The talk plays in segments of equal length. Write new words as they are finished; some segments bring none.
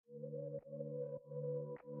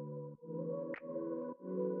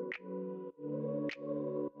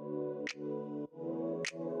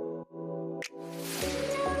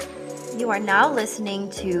are now listening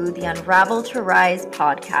to the Unravel to Rise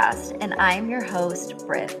podcast, and I'm your host,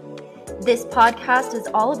 Britt. This podcast is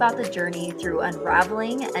all about the journey through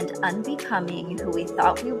unraveling and unbecoming who we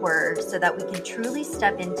thought we were so that we can truly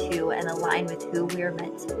step into and align with who we are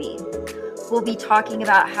meant to be. We'll be talking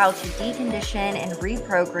about how to decondition and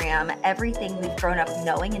reprogram everything we've grown up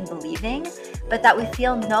knowing and believing, but that we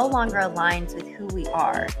feel no longer aligns with who we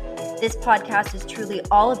are. This podcast is truly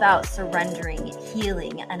all about surrendering,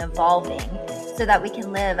 healing, and evolving so that we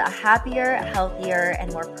can live a happier, healthier,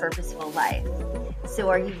 and more purposeful life. So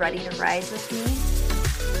are you ready to rise with me?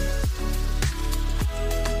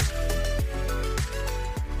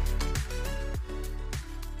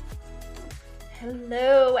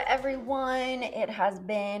 Hello, everyone. It has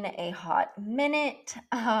been a hot minute.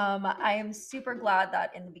 I am super glad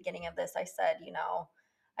that in the beginning of this, I said,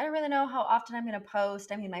 I don't really know how often I'm going to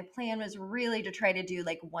post. I mean, my plan was really to try to do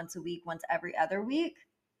like once a week, once every other week.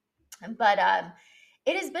 But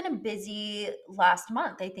it has been a busy last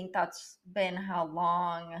month. I think that's been how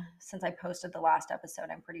long since I posted the last episode,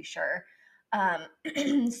 I'm pretty sure.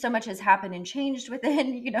 So much has happened and changed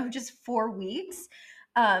within, just 4 weeks.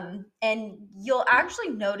 And you'll actually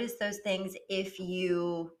notice those things if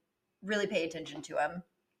you really pay attention to them.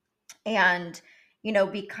 And,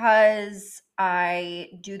 because I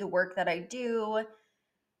do the work that I do,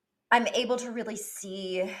 I'm able to really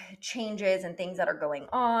see changes and things that are going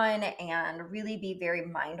on and really be very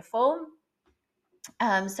mindful.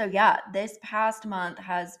 So yeah, this past month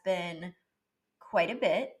has been quite a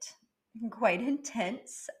bit, quite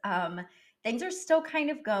intense. Things are still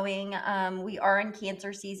kind of going. We are in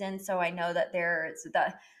Cancer season, so I know that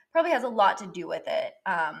that probably has a lot to do with it.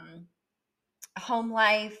 Home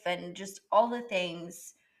life and just all the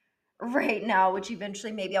things right now, which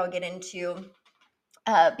eventually maybe I'll get into.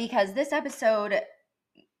 Because this episode,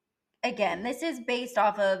 again, this is based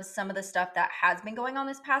off of some of the stuff that has been going on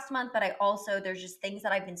this past month, but there's just things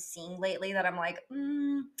that I've been seeing lately that I'm like,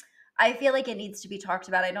 I feel like it needs to be talked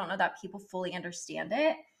about. I don't know that people fully understand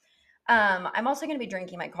it. I'm also going to be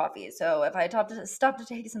drinking my coffee. So if I stop to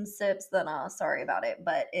take some sips, then sorry about it.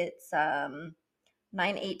 But it's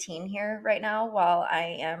 9:18 here right now while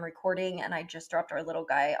I am recording, and I just dropped our little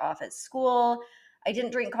guy off at school. I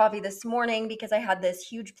didn't drink coffee this morning because I had this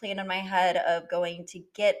huge plan in my head of going to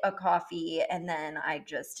get a coffee, and then I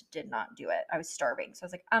just did not do it. I was starving. So I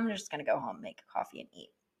was like, I'm just going to go home, make a coffee, and eat.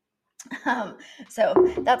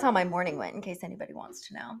 So that's how my morning went, in case anybody wants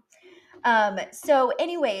to know. So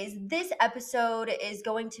anyways, this episode is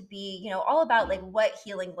going to be, all about like what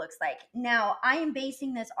healing looks like. Now, I am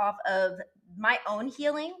basing this off of my own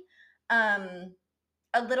healing.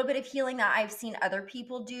 A little bit of healing that I've seen other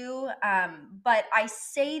people do. But I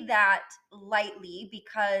say that lightly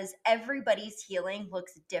because everybody's healing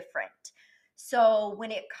looks different. So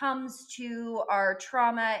when it comes to our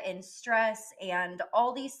trauma and stress and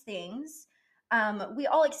all these things, we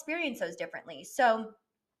all experience those differently. So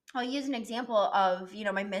I'll use an example of,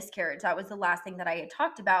 my miscarriage. That was the last thing that I had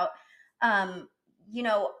talked about.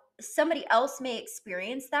 Somebody else may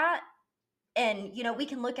experience that. And, we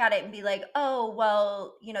can look at it and be like, oh,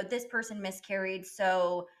 well, this person miscarried,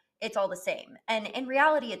 so it's all the same. And in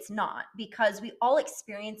reality, it's not, because we all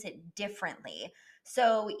experience it differently.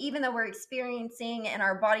 So even though we're experiencing and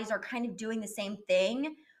our bodies are kind of doing the same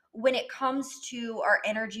thing, when it comes to our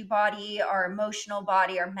energy body, our emotional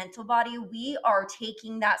body, our mental body, we are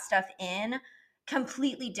taking that stuff in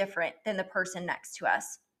completely different than the person next to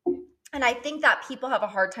us. And I think that people have a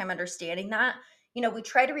hard time understanding that. We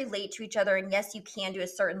try to relate to each other, and yes, you can do a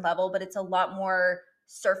certain level, but it's a lot more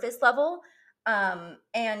surface level.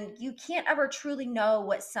 And you can't ever truly know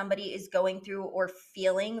what somebody is going through or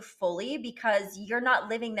feeling fully because you're not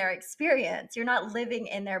living their experience. You're not living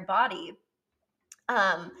in their body.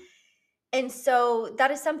 And so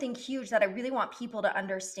that is something huge that I really want people to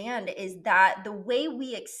understand, is that the way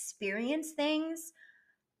we experience things,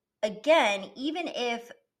 again, even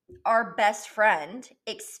if our best friend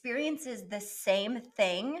experiences the same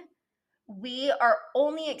thing, we are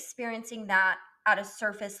only experiencing that at a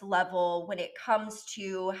surface level when it comes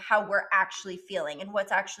to how we're actually feeling and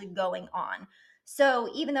what's actually going on. So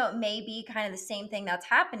even though it may be kind of the same thing that's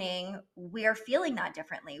happening, we're feeling that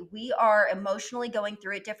differently. We are emotionally going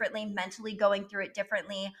through it differently, mentally going through it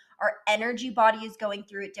differently. Our energy body is going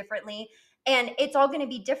through it differently. And it's all going to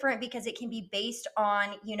be different because it can be based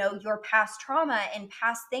on, your past trauma and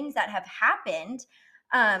past things that have happened.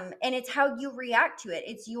 And it's how you react to it.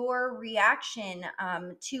 It's your reaction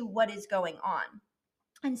to what is going on.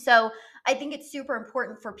 And so I think it's super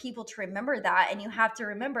important for people to remember that. And you have to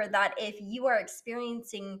remember that if you are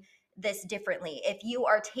experiencing this differently, if you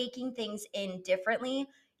are taking things in differently,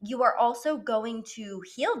 you are also going to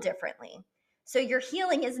heal differently. So your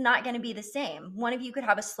healing is not going to be the same. One of you could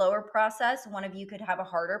have a slower process, one of you could have a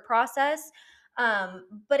harder process.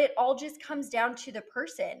 But it all just comes down to the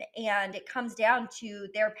person, and it comes down to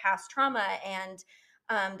their past trauma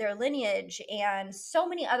and their lineage and so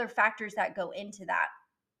many other factors that go into that.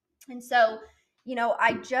 And so,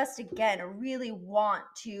 I just, again, really want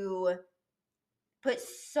to put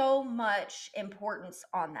so much importance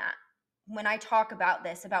on that when I talk about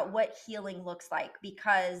this, about what healing looks like,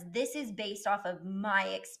 because this is based off of my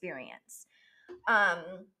experience. Um,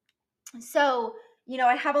 so,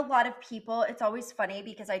 I have a lot of people. It's always funny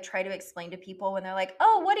because I try to explain to people when they're like,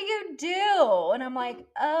 "Oh, what do you do?" And I'm like,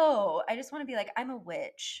 "Oh, I just want to be like, I'm a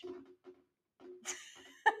witch."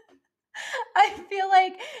 I feel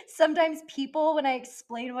like sometimes people, when I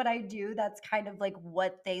explain what I do, that's kind of like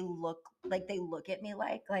what they look like. They look at me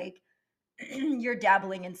like you're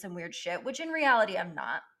dabbling in some weird shit, which in reality I'm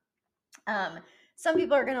not. Um, some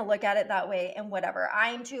people are going to look at it that way, and whatever.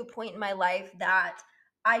 I'm to a point in my life that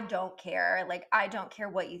I don't care. Like, I don't care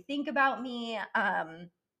what you think about me.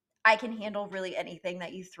 I can handle really anything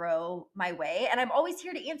that you throw my way. And I'm always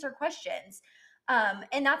here to answer questions.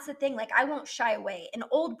 And that's the thing, like, I won't shy away. And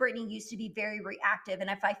old Brittany used to be very reactive.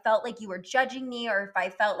 And if I felt like you were judging me, or if I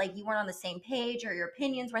felt like you weren't on the same page, or your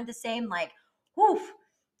opinions weren't the same, like, whoof,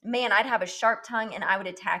 man, I'd have a sharp tongue and I would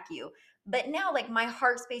attack you. But now, like, my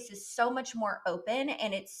heart space is so much more open,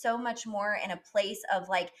 and it's so much more in a place of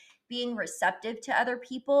like being receptive to other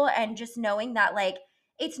people, and just knowing that, like,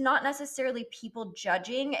 it's not necessarily people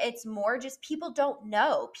judging. It's more just people don't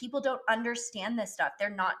know. People don't understand this stuff. They're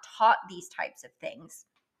not taught these types of things.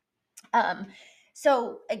 Um,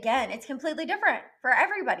 so again, it's completely different for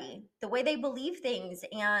everybody, the way they believe things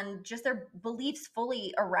and just their beliefs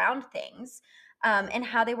fully around things, and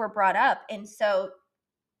how they were brought up. And so,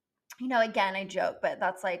 again, I joke, but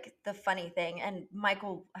that's like the funny thing. And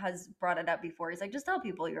Michael has brought it up before. He's like, just tell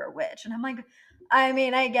people you're a witch. And I'm like, I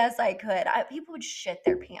mean, I guess I could. People would shit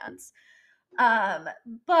their pants. Um,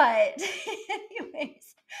 but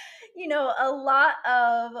anyways, a lot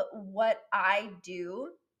of what I do,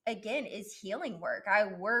 again, is healing work. I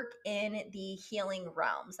work in the healing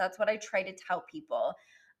realms. That's what I try to tell people.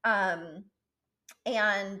 Um,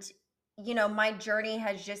 and my journey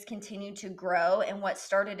has just continued to grow, and what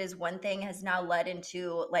started as one thing has now led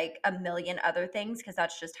into like a million other things, because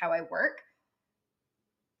that's just how I work.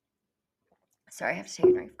 Sorry, I have to take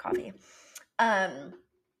a drink of coffee. um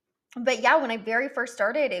but yeah, when I very first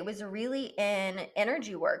started, it was really in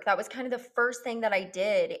energy work. That was kind of the first thing that I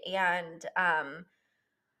did. And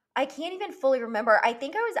I can't even fully remember. I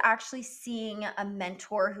think I was actually seeing a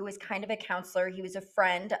mentor who was kind of a counselor. He was a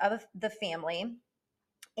friend of the family,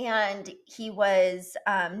 and he was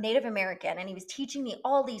Native American, and he was teaching me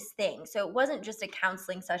all these things. So it wasn't just a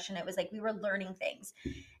counseling session, it was like we were learning things.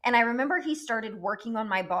 And I remember he started working on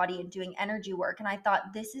my body and doing energy work. And I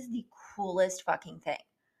thought, this is the coolest fucking thing.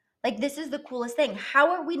 Like, this is the coolest thing.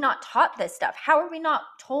 How are we not taught this stuff? How are we not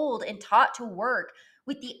told and taught to work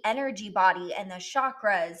with the energy body and the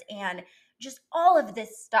chakras and just all of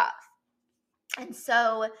this stuff? And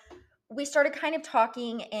so we started kind of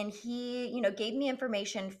talking, and he, gave me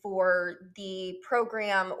information for the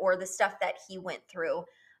program or the stuff that he went through,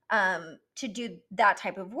 to do that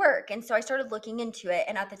type of work. And so I started looking into it.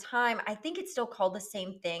 And at the time, I think it's still called the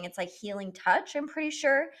same thing. It's like Healing Touch, I'm pretty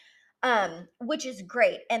sure, which is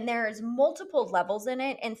great. And there's multiple levels in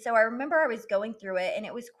it. And so I remember I was going through it, and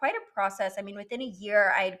it was quite a process. I mean, within a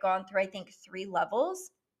year, I had gone through, I think, 3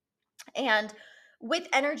 levels. And with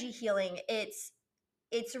energy healing, it's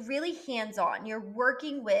really hands-on. You're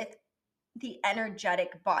working with the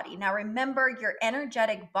energetic body. Now remember, your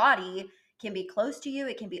energetic body can be close to you,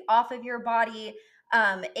 it can be off of your body,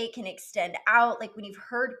 it can extend out. Like, when you've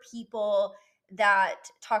heard people that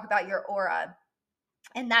talk about your aura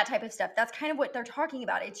and that type of stuff, that's kind of what they're talking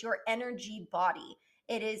about. It's your energy body.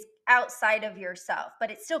 It is outside of yourself, but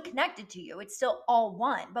it's still connected to you. It's still all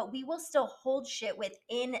one, but we will still hold shit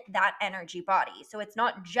within that energy body. So it's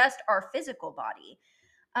not just our physical body.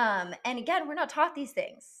 And again, we're not taught these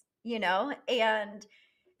things, And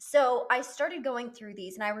so I started going through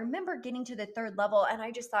these, and I remember getting to the 3rd level, and I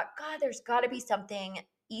just thought, God, there's got to be something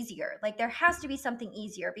easier. Like, there has to be something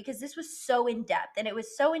easier, because this was so in depth, and it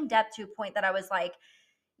was so in depth to a point that I was like,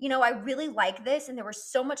 I really like this, and there was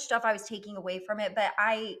so much stuff I was taking away from it, but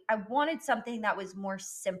I wanted something that was more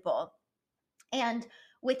simple. And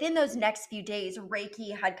within those next few days,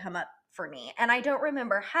 Reiki had come up for me. And I don't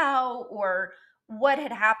remember how or what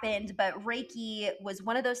had happened, but Reiki was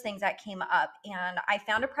one of those things that came up. And I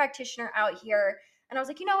found a practitioner out here, and I was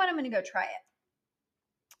like, you know what? I'm going to go try it.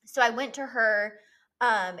 So I went to her.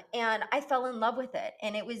 And I fell in love with it.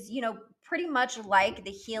 And it was, pretty much like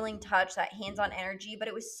the healing touch, that hands on energy, but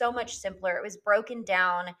it was so much simpler. It was broken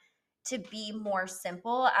down to be more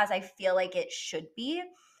simple, as I feel like it should be.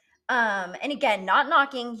 And again, not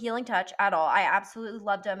knocking healing touch at all. I absolutely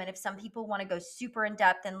loved them. And if some people want to go super in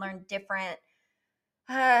depth and learn different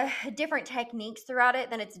techniques throughout it,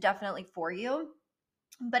 then it's definitely for you.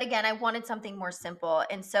 But again, I wanted something more simple.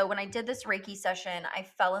 And so when I did this Reiki session, I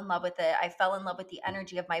fell in love with it. I fell in love with the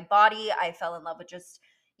energy of my body. I fell in love with just,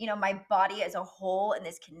 my body as a whole and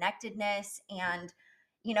this connectedness. And,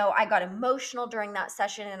 I got emotional during that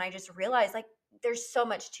session, and I just realized like there's so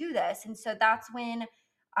much to this. And so that's when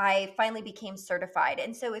I finally became certified.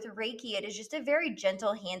 And so with Reiki, it is just a very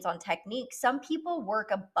gentle hands on technique. Some people work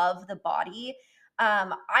above the body.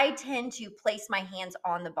 I tend to place my hands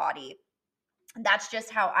on the body. That's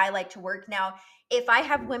just how I like to work. Now, if I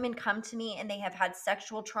have women come to me and they have had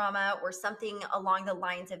sexual trauma or something along the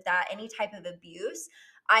lines of that, any type of abuse,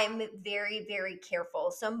 I'm very, very careful.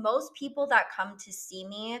 So, most people that come to see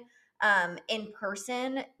me in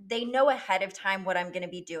person, they know ahead of time what I'm going to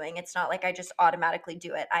be doing. It's not like I just automatically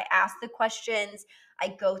do it. I ask the questions,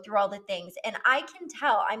 I go through all the things, and I can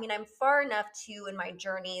tell. I mean, I'm far enough to in my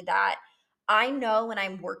journey that I know when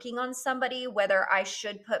I'm working on somebody whether I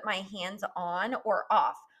should put my hands on or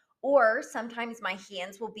off. Or sometimes my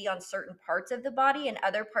hands will be on certain parts of the body and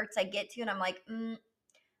other parts I get to, and I'm like,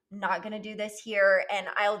 not going to do this here. And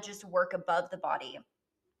I'll just work above the body.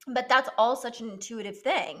 But that's all such an intuitive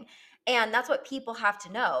thing. And that's what people have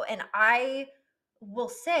to know. And I will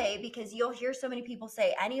say, because you'll hear so many people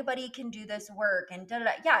say, anybody can do this work and da da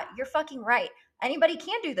da. Yeah, you're fucking right. Anybody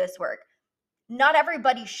can do this work. Not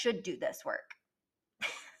everybody should do this work.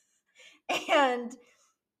 And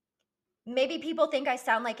maybe people think I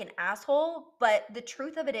sound like an asshole, but the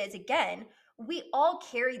truth of it is, again, we all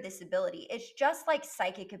carry this ability. It's just like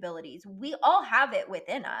psychic abilities. We all have it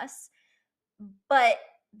within us, but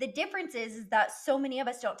the difference is that so many of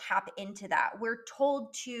us don't tap into that. We're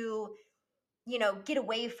told to, get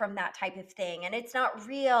away from that type of thing, and it's not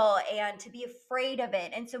real, and to be afraid of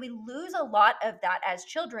it. And so we lose a lot of that as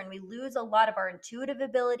children. We lose a lot of our intuitive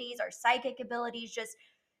abilities, our psychic abilities, just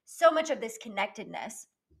so much of this connectedness.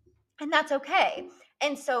 And that's okay.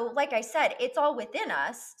 And so, like I said, it's all within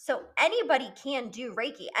us. So anybody can do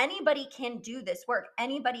Reiki. Anybody can do this work.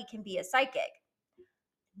 Anybody can be a psychic.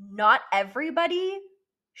 Not everybody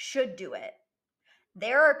should do it.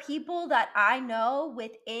 There are people that I know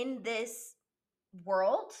within this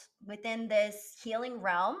world, within this healing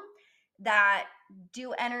realm, that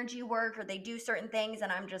do energy work or they do certain things.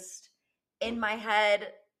 And I'm just in my head,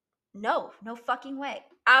 no, no fucking way.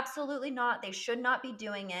 Absolutely not. They should not be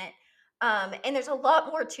doing it. And there's a lot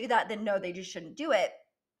more to that than no, they just shouldn't do it.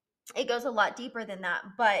 It goes a lot deeper than that.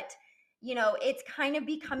 But, it's kind of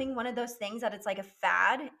becoming one of those things that it's like a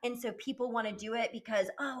fad. And so people want to do it because,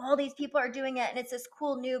 oh, all these people are doing it and it's this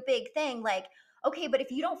cool new big thing. Like, okay, but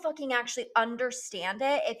if you don't fucking actually understand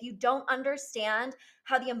it, if you don't understand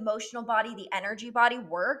how the emotional body, the energy body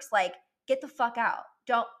works, like, get the fuck out.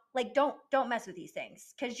 Don't mess with these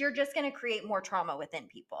things, because you're just going to create more trauma within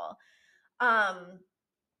people. um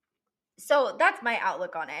so that's my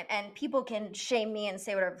outlook on it, and people can shame me and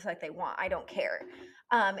say whatever the fuck they want. I don't care.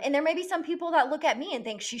 And there may be some people that look at me and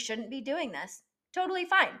think she shouldn't be doing this. Totally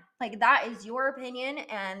fine. Like, that is your opinion,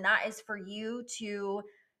 and that is for you to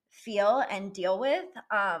feel and deal with.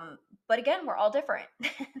 But again, we're all different.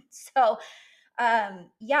 So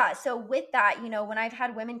yeah, so with that, when I've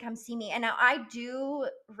had women come see me, and now I do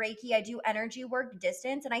Reiki, I do energy work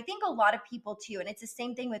distance, and I think a lot of people too, and it's the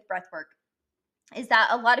same thing with breath work, is that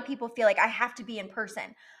a lot of people feel like I have to be in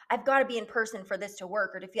person. I've got to be in person for this to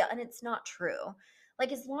work or to feel, and it's not true.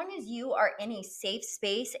 Like, as long as you are in a safe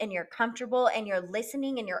space and you're comfortable and you're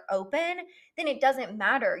listening and you're open, then it doesn't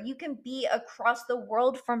matter. You can be across the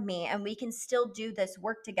world from me and we can still do this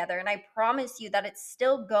work together. And I promise you that it's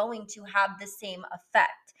still going to have the same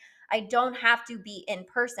effect. I don't have to be in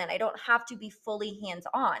person. I don't have to be fully hands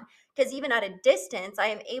on, because even at a distance, I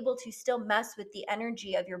am able to still mess with the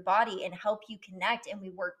energy of your body and help you connect, and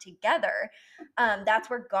we work together. That's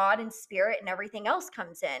where God and spirit and everything else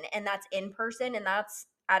comes in, and that's in person and that's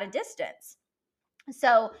at a distance.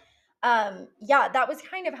 So yeah, that was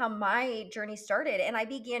kind of how my journey started, and I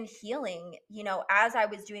began healing, as I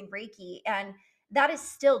was doing Reiki. And that is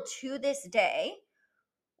still to this day,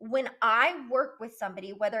 when I work with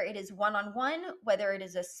somebody, whether it is one on one, whether it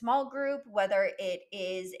is a small group, whether it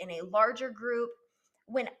is in a larger group,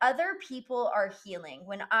 when other people are healing,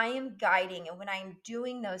 when I am guiding and when I'm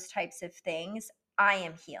doing those types of things, I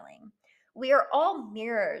am healing. We are all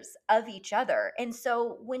mirrors of each other. And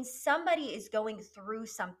so when somebody is going through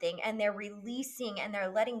something and they're releasing and they're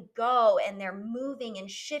letting go and they're moving and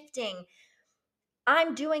shifting,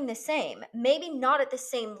 I'm doing the same. Maybe not at the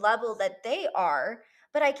same level that they are,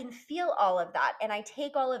 but I can feel all of that and I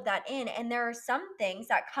take all of that in. And there are some things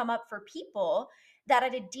that come up for people that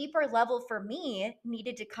at a deeper level for me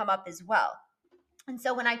needed to come up as well. And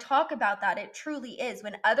so when I talk about that, it truly is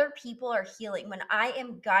when other people are healing, when I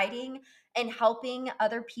am guiding and helping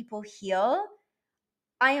other people heal,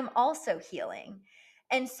 I am also healing.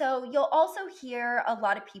 And so you'll also hear a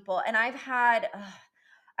lot of people, and I've had,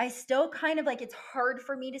 I still kind of like, it's hard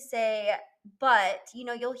for me to say, but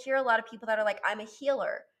you'll hear a lot of people that are like, I'm a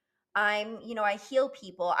healer. I heal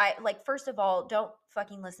people. I like, first of all, don't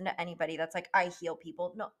fucking listen to anybody that's like, I heal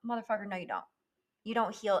people. No, motherfucker, no, you don't. You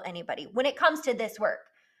don't heal anybody when it comes to this work.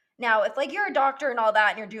 Now, if like you're a doctor and all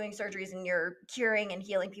that and you're doing surgeries and you're curing and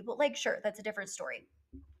healing people, like sure, that's a different story.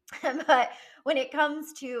 But when it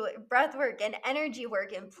comes to breath work and energy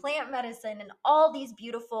work and plant medicine and all these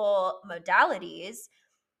beautiful modalities,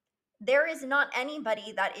 there is not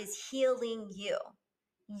anybody that is healing you.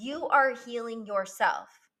 You are healing yourself.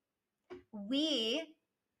 We,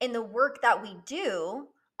 in the work that we do,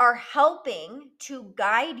 are helping to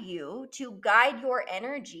guide you, to guide your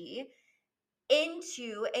energy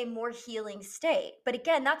into a more healing state. But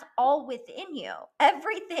again, that's all within you.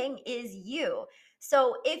 Everything is you.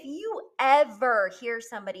 So if you ever hear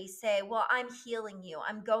somebody say, well, I'm healing you,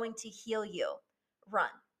 I'm going to heal you, run.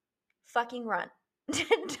 Fucking run.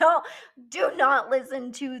 Don't do not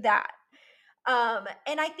listen to that.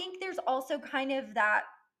 And I think there's also kind of that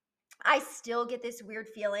I still get this weird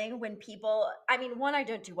feeling when people, I mean, one, I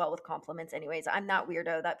don't do well with compliments, anyways. I'm that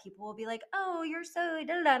weirdo that people will be like, oh, you're so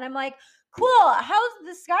da da da. And I'm like, cool. How's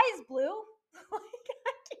the sky's blue? Like,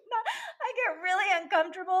 I get really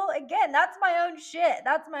uncomfortable. Again, that's my own shit.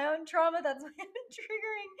 That's my own trauma. That's my own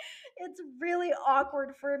triggering. It's really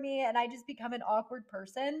awkward for me. And I just become an awkward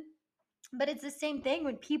person. But it's the same thing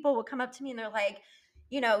when people will come up to me and they're like,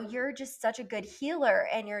 you're just such a good healer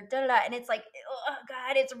and you're da da da. And it's like, oh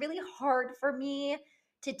God, it's really hard for me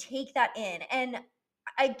to take that in. And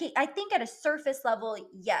I think at a surface level,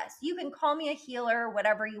 yes, you can call me a healer,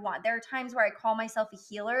 whatever you want. There are times where I call myself a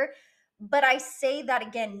healer, but I say that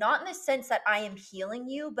again, not in the sense that I am healing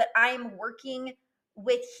you, but I am working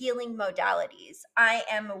with healing modalities. I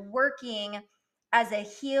am working as a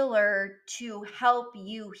healer to help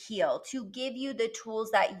you heal, to give you the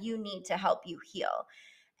tools that you need to help you heal.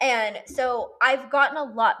 And so I've gotten a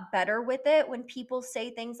lot better with it when people say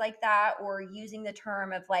things like that or using the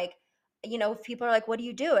term of like, if people are like, what do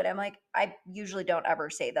you do? And I'm like, I usually don't ever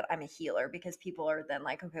say that I'm a healer because people are then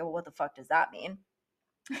like, okay, well, what the fuck does that mean?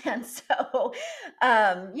 And so,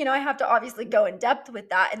 I have to obviously go in depth with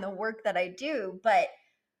that in the work that I do. But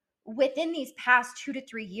within these past 2 to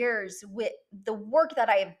 3 years, with the work that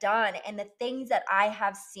I have done and the things that I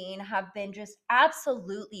have seen have been just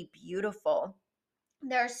absolutely beautiful.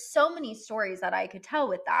 There's so many stories that I could tell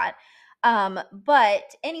with that.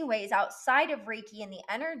 But anyways, outside of Reiki and the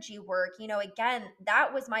energy work, again,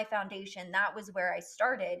 that was my foundation. That was where I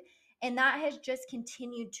started. And that has just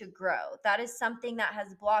continued to grow. That is something that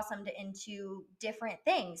has blossomed into different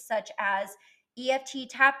things, such as EFT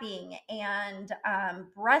tapping and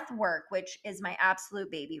breath work, which is my absolute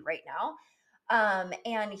baby right now,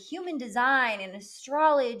 and human design and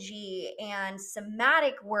astrology and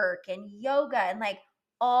somatic work and yoga and like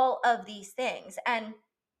all of these things. And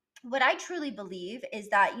what I truly believe is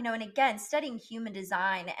that, and again, studying human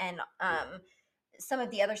design and some of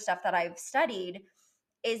the other stuff that I've studied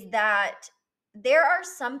is that there are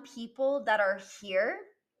some people that are here.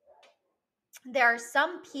 There are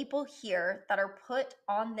some people here that are put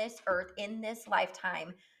on this earth in this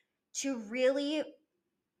lifetime to really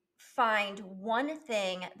find one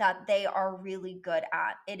thing that they are really good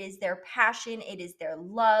at. It is their passion, it is their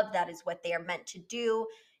love, that is what they are meant to do.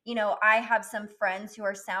 I have some friends who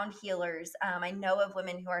are sound healers. I know of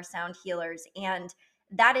women who are sound healers, and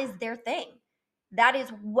that is their thing. That is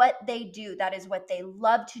what they do. That is what they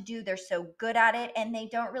love to do. They're so good at it, and they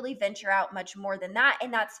don't really venture out much more than that.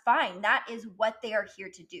 And that's fine. That is what they are here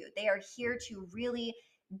to do. They are here to really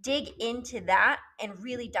dig into that and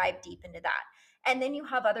really dive deep into that. And then you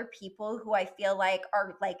have other people who I feel like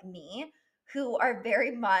are like me, who are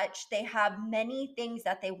very much, they have many things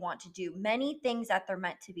that they want to do, many things that they're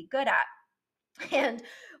meant to be good at. And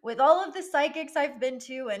with all of the psychics I've been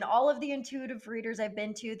to and all of the intuitive readers I've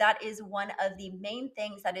been to, that is one of the main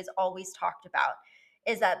things that is always talked about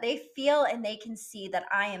is that they feel and they can see that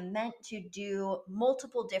I am meant to do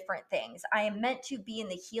multiple different things. I am meant to be in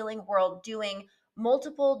the healing world doing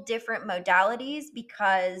multiple different modalities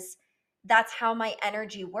because that's how my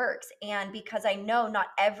energy works. And because I know not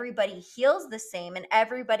everybody heals the same and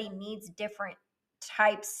everybody needs different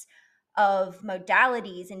types of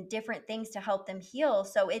modalities and different things to help them heal.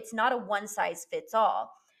 So it's not a one size fits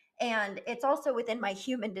all. And it's also within my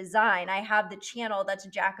human design. I have the channel that's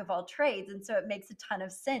a jack of all trades. And so it makes a ton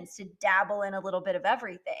of sense to dabble in a little bit of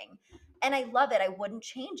everything. And I love it. I wouldn't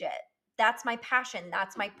change it. That's my passion.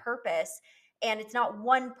 That's my purpose. And it's not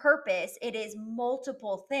one purpose, it is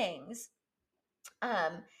multiple things.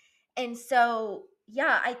 Um, and so,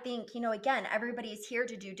 yeah, I think, again, everybody is here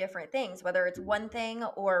to do different things, whether it's one thing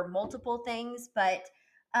or multiple things, but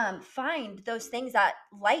find those things that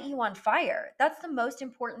light you on fire. That's the most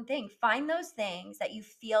important thing. Find those things that you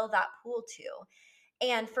feel that pull to.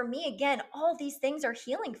 And for me, again, all these things are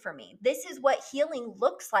healing for me. This is what healing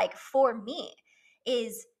looks like for me,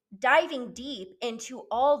 is diving deep into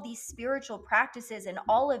all these spiritual practices and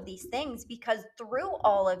all of these things, because through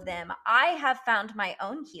all of them, I have found my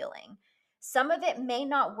own healing. Some of it may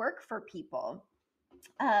not work for people.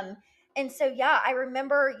 Um, and so, yeah, I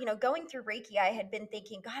remember, going through Reiki, I had been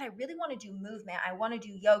thinking, God, I really want to do movement. I want to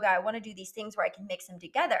do yoga. I want to do these things where I can mix them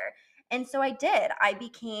together. And so I did. I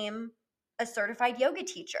became a certified yoga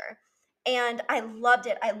teacher and I loved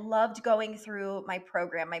it. I loved going through my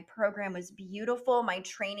program. My program was beautiful. My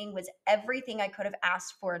training was everything I could have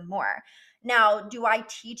asked for and more. Now, do I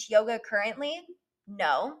teach yoga currently?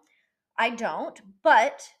 No, I don't.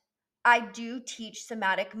 But I do teach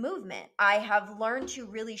somatic movement. I have learned to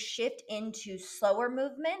really shift into slower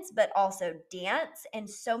movements, but also dance and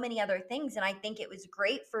so many other things. And I think it was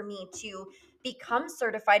great for me to become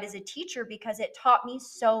certified as a teacher because it taught me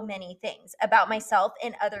so many things about myself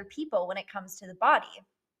and other people when it comes to the body.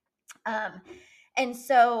 Um, and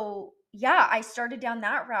so, yeah, I started down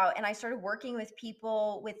that route and I started working with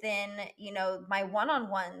people within, my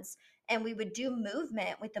one-on-ones, and we would do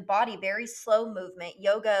movement with the body, very slow movement,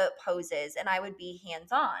 yoga poses, and I would be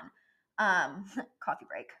hands-on. Coffee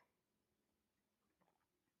break.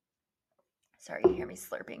 Sorry, you hear me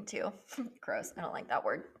slurping too. Gross. I don't like that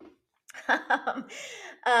word.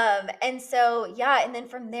 And so, yeah, and then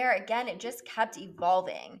from there, again, it just kept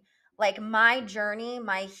evolving. Like my journey,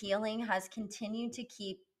 my healing has continued to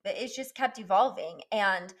it's just kept evolving.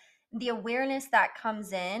 And the awareness that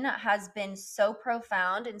comes in has been so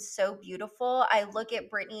profound and so beautiful. I look at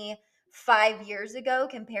Brittany 5 years ago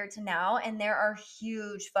compared to now, and there are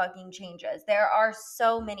huge fucking changes. There are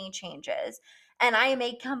so many changes. And I am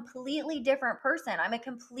a completely different person. I'm a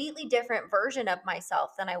completely different version of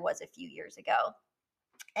myself than I was a few years ago.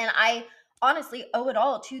 And I honestly owe it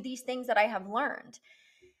all to these things that I have learned.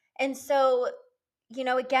 And so,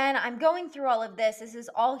 again, I'm going through all of this. This is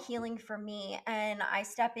all healing for me. And I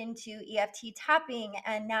step into EFT tapping,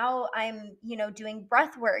 and now I'm, doing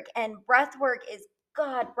breath work. And breath work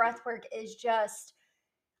is just,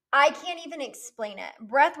 I can't even explain it.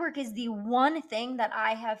 Breath work is the one thing that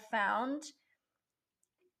I have found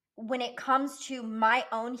when it comes to my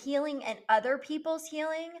own healing and other people's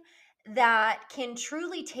healing that can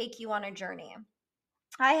truly take you on a journey.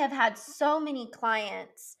 I have had so many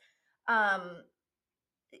clients um,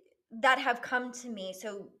 that have come to me.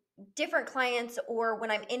 So, different clients, or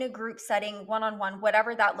when I'm in a group setting, one on one,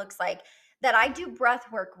 whatever that looks like, that I do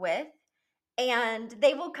breath work with, and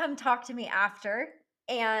they will come talk to me after.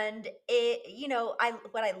 And I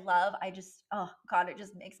what I love, I just, oh God, it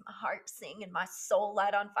just makes my heart sing and my soul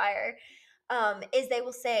light on fire. Is they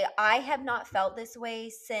will say, I have not felt this way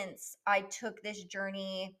since I took this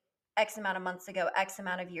journey X amount of months ago, X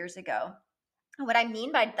amount of years ago. What I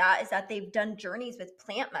mean by that is that they've done journeys with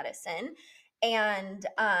plant medicine and,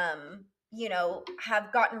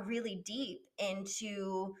 have gotten really deep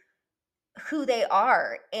into who they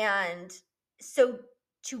are. And so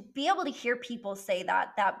to be able to hear people say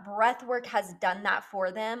that breath work has done that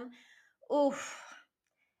for them, oof,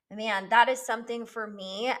 man, that is something for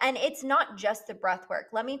me. And it's not just the breath work.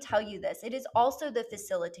 Let me tell you this. It is also the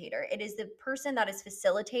facilitator. It is the person that is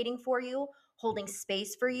facilitating for you, holding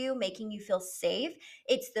space for you, making you feel safe.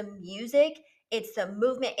 It's the music, it's the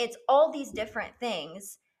movement, it's all these different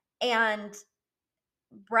things. And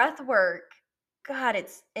breath work, God,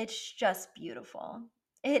 it's just beautiful.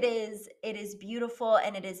 It is beautiful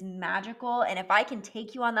and it is magical. And if I can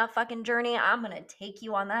take you on that fucking journey, I'm gonna take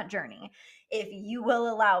you on that journey if you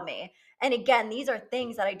will allow me. And again, these are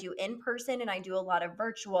things that I do in person and I do a lot of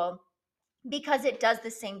virtual because it does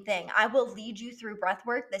the same thing. I will lead you through breath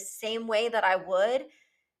work the same way that I would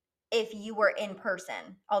if you were in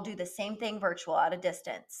person. I'll do the same thing virtual at a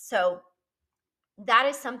distance. So that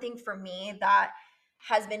is something for me that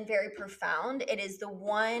has been very profound. It is the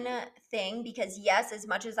one thing, because yes, as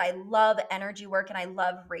much as I love energy work and I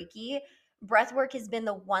love Reiki, breath work has been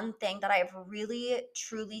the one thing that I've really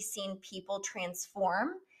truly seen people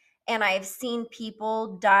transform. And I have seen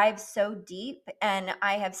people dive so deep, and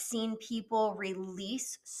I have seen people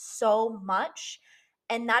release so much.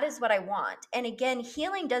 And that is what I want. And again,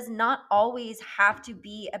 healing does not always have to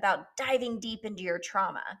be about diving deep into your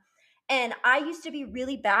trauma. And I used to be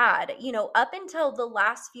really bad, up until the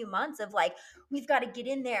last few months of like, we've got to get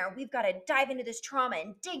in there. We've got to dive into this trauma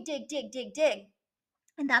and dig, dig, dig, dig, dig.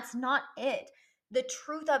 And that's not it. The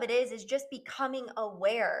truth of it is just becoming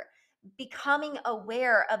aware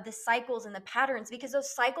of the cycles and the patterns, because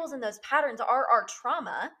those cycles and those patterns are our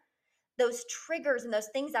trauma. Those triggers and those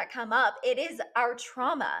things that come up, it is our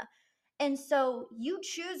trauma. And so you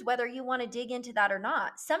choose whether you want to dig into that or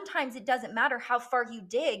not. Sometimes it doesn't matter how far you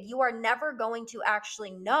dig, you are never going to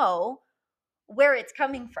actually know where it's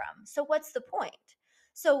coming from. So, what's the point?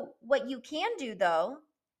 So, what you can do though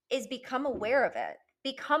is become aware of it,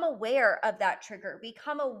 become aware of that trigger,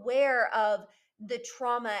 become aware of the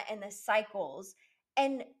trauma and the cycles,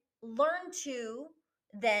 and learn to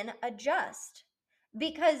then adjust.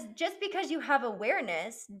 Because just because you have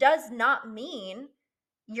awareness does not mean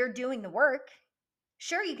you're doing the work.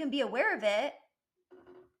 Sure, you can be aware of it,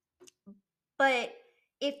 but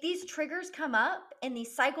if these triggers come up and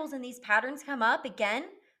these cycles and these patterns come up again,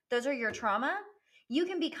 those are your trauma. You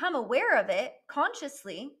can become aware of it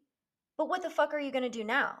consciously, but what the fuck are you going to do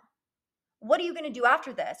now? What are you going to do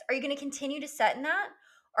after this? Are you going to continue to set in that?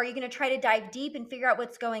 Are you going to try to dive deep and figure out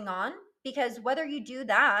what's going on? Because whether you do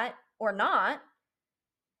that or not,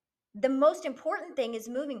 the most important thing is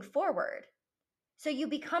moving forward. So you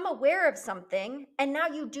become aware of something and now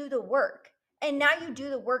you do the work. And now you do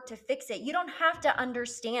the work to fix it. You don't have to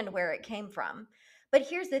understand where it came from. But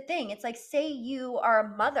here's the thing, it's like, say you are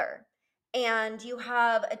a mother and you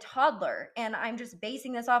have a toddler, and I'm just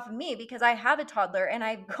basing this off of me because I have a toddler and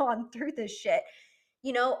I've gone through this shit.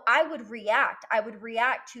 I would react. I would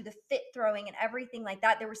react to the fit throwing and everything like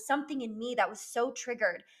that. There was something in me that was so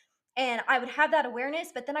triggered. And I would have that awareness,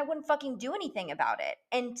 but then I wouldn't fucking do anything about it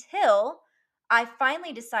until I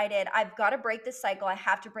finally decided I've got to break this cycle. I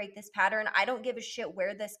have to break this pattern. I don't give a shit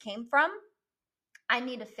where this came from. I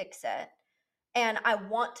need to fix it. And I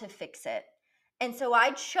want to fix it. And so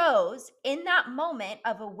I chose in that moment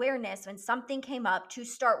of awareness when something came up to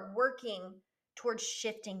start working towards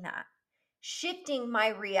shifting that, shifting my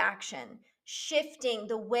reaction, shifting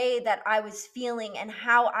the way that I was feeling and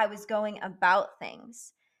how I was going about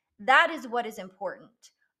things. That is what is important.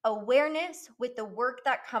 Awareness with the work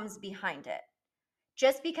that comes behind it.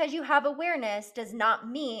 Just because you have awareness does not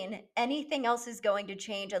mean anything else is going to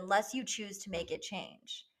change unless you choose to make it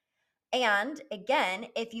change. And again,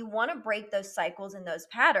 if you want to break those cycles and those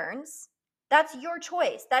patterns, that's your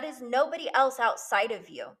choice. That is nobody else outside of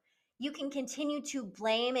you. You can continue to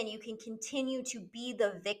blame and you can continue to be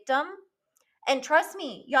the victim. And trust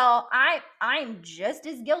me, y'all, I'm just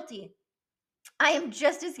as guilty. I am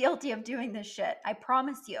just as guilty of doing this shit. I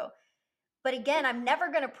promise you. But again, I'm never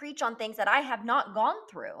going to preach on things that I have not gone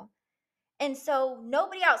through. And so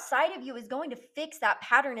nobody outside of you is going to fix that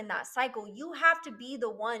pattern in that cycle. You have to be the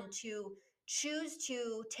one to choose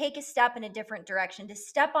to take a step in a different direction, to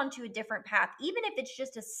step onto a different path. Even if it's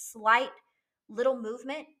just a slight little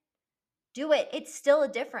movement, do it. It's still a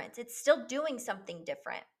difference. It's still doing something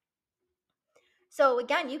different. So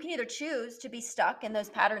again, you can either choose to be stuck in those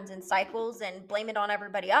patterns and cycles and blame it on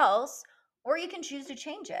everybody else, or you can choose to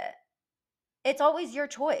change it. It's always your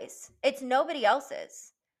choice. It's nobody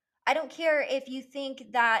else's. I don't care if you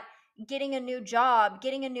think that getting a new job,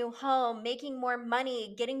 getting a new home, making more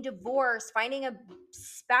money, getting divorced, finding a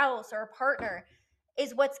spouse or a partner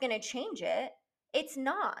is what's going to change it. It's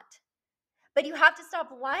not. But you have to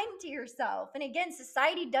stop lying to yourself. And again,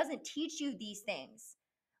 society doesn't teach you these things.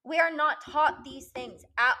 We are not taught these things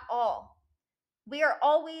at all. We are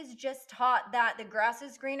always just taught that the grass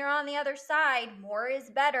is greener on the other side, more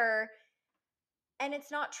is better. And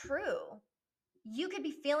it's not true. You could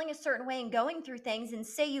be feeling a certain way and going through things, and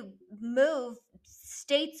say you move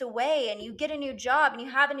states away and you get a new job and you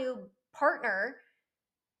have a new partner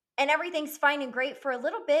and everything's fine and great for a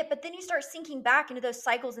little bit, but then you start sinking back into those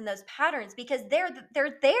cycles and those patterns because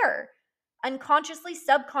they're there. Unconsciously,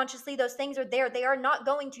 subconsciously, those things are there. They are not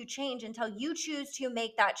going to change until you choose to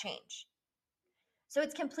make that change. So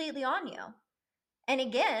it's completely on you. And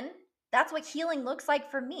again, that's what healing looks like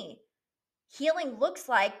for me. Healing looks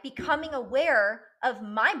like becoming aware of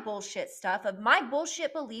my bullshit stuff, of my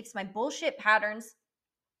bullshit beliefs, my bullshit patterns,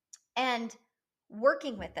 and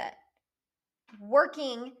working with it.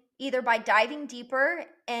 Working either by diving deeper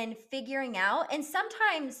and figuring out, and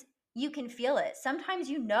sometimes you can feel it. Sometimes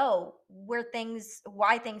you know why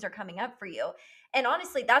things are coming up for you. And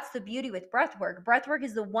honestly, that's the beauty with breath work. Breath work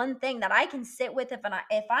is the one thing that I can sit with if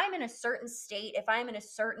I'm in a certain state, if I'm in a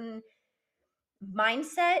certain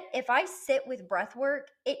mindset, if I sit with breath work,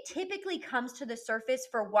 it typically comes to the surface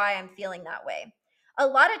for why I'm feeling that way. A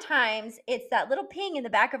lot of times it's that little ping in the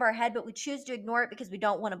back of our head, but we choose to ignore it because we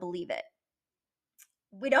don't want to believe it.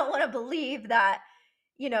 We don't want to believe that,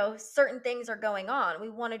 certain things are going on. We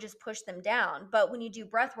want to just push them down. But when you do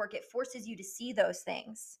breath work, it forces you to see those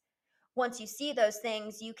things. Once you see those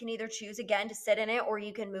things, you can either choose again to sit in it or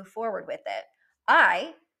you can move forward with it.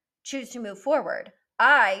 I choose to move forward.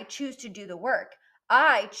 I choose to do the work.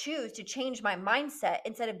 I choose to change my mindset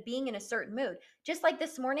instead of being in a certain mood. Just like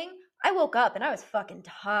this morning, I woke up and I was fucking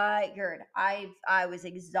tired. I was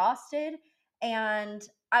exhausted and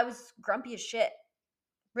I was grumpy as shit.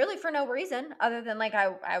 Really for no reason other than like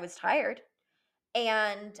I was tired.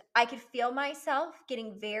 And I could feel myself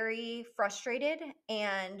getting very frustrated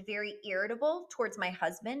and very irritable towards my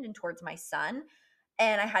husband and towards my son.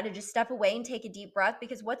 And I had to just step away and take a deep breath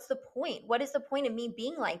because what's the point? What is the point of me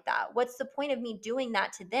being like that? What's the point of me doing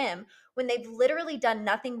that to them when they've literally done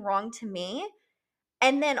nothing wrong to me?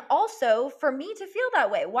 And then also for me to feel that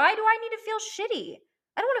way. Why do I need to feel shitty?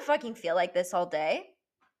 I don't want to fucking feel like this all day.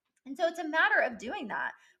 And so it's a matter of doing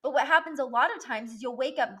that. But what happens a lot of times is you'll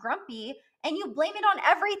wake up grumpy and you blame it on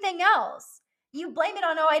everything else. You blame it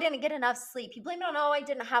on, oh, I didn't get enough sleep. You blame it on, oh, I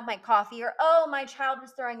didn't have my coffee, or oh, my child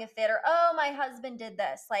was throwing a fit, or oh, my husband did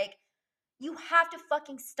this. Like, you have to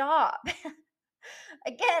fucking stop.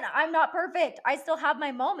 Again, I'm not perfect. I still have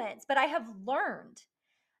my moments, but I have learned.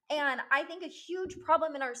 And I think a huge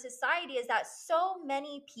problem in our society is that so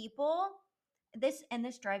many people, this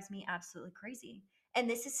drives me absolutely crazy. And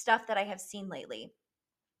this is stuff that I have seen lately.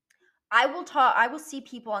 I will see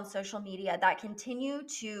people on social media that continue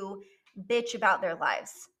to bitch about their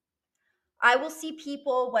lives. I will see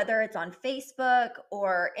people, whether it's on Facebook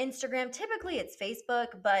or Instagram, typically it's Facebook,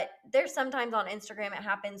 but there's sometimes on Instagram it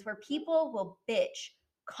happens where people will bitch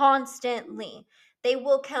constantly. They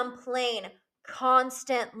will complain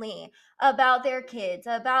constantly about their kids,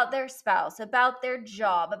 about their spouse, about their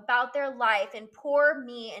job, about their life, and poor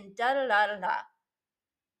me, and da da da da da.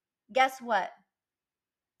 Guess what?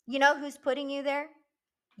 You know who's putting you there?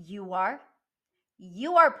 You are.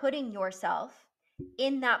 You are putting yourself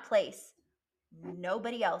in that place.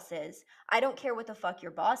 Nobody else is. I don't care what the fuck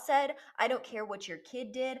your boss said. I don't care what your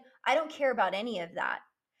kid did. I don't care about any of that.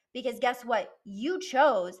 Because guess what? You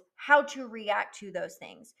chose how to react to those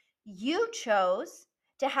things. You chose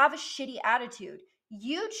to have a shitty attitude.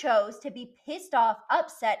 You chose to be pissed off,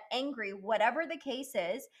 upset, angry, whatever the case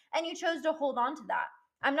is, and you chose to hold on to that.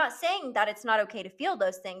 I'm not saying that it's not okay to feel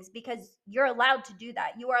those things because you're allowed to do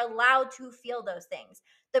that. You are allowed to feel those things.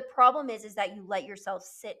 The problem is that you let yourself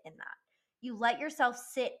sit in that. You let yourself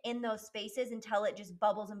sit in those spaces until it just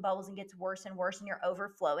bubbles and bubbles and gets worse and worse and you're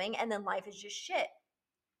overflowing and then life is just shit.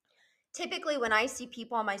 Typically, when I see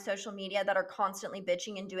people on my social media that are constantly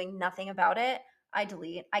bitching and doing nothing about it, I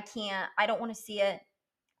delete. I can't, I don't want to see it.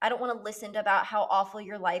 I don't want to listen to about how awful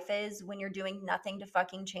your life is when you're doing nothing to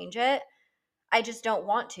fucking change it. I just don't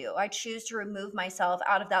want to. I choose to remove myself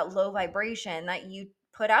out of that low vibration that you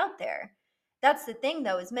put out there. That's the thing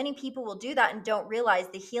though, is many people will do that and don't realize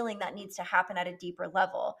the healing that needs to happen at a deeper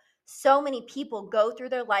level. So many people go through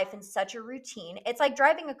their life in such a routine. It's like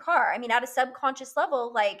driving a car. I mean, at a subconscious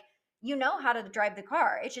level, like you know how to drive the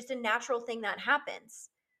car. It's just a natural thing that happens.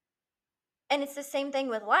 And it's the same thing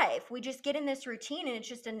with life. We just get in this routine and it's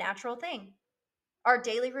just a natural thing. Our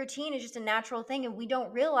daily routine is just a natural thing and we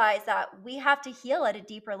don't realize that we have to heal at a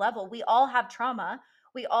deeper level. We all have trauma.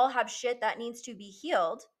 We all have shit that needs to be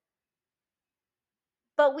healed.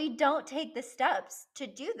 But we don't take the steps to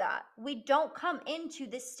do that. We don't come into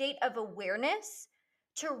this state of awareness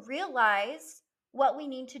to realize what we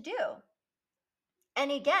need to do.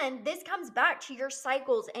 And again, this comes back to your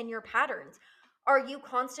cycles and your patterns. Are you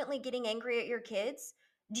constantly getting angry at your kids?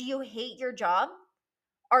 Do you hate your job?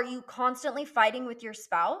 Are you constantly fighting with your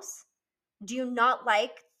spouse? Do you not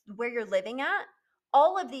like where you're living at?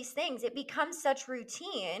 All of these things, it becomes such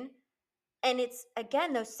routine. And it's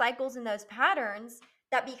again, those cycles and those patterns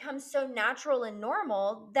that become so natural and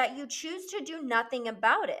normal that you choose to do nothing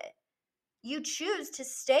about it. You choose to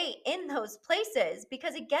stay in those places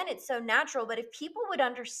because, again, it's so natural. But if people would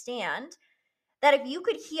understand that if you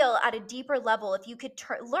could heal at a deeper level, if you could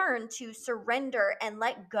learn to surrender and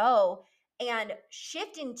let go and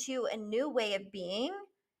shift into a new way of being,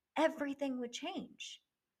 everything would change.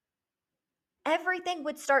 everything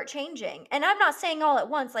would start changing. And I'm not saying all at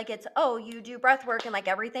once, like it's, oh, you do breath work and like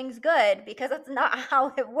everything's good, because that's not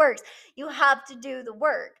how it works. You have to do the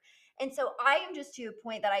work. And so I am just to a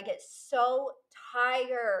point that I get so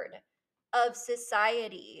tired of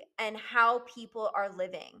society and how people are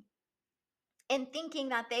living and thinking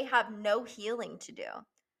that they have no healing to do,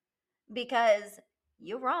 because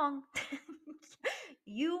you're wrong.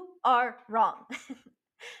 You are wrong.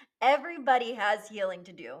 Everybody has healing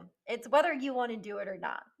to do. It's whether you want to do it or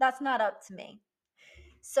not. That's not up to me.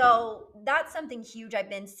 So that's something huge I've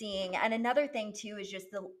been seeing. And another thing too is just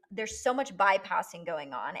there's so much bypassing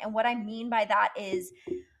going on. And what I mean by that is,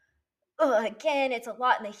 again, it's a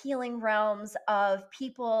lot in the healing realms of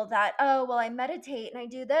people that, oh, well, I meditate and I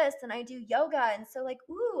do this and I do yoga. And so, like,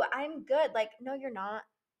 ooh, I'm good. Like, no, you're not.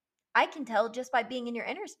 I can tell just by being in your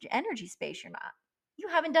energy space, you're not. You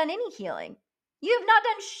haven't done any healing. You have not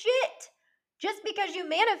done shit. Just because you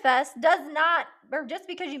manifest does not, or just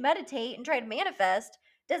because you meditate and try to manifest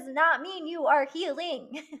does not mean you are healing.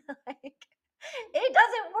 Like, it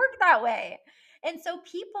doesn't work that way. And so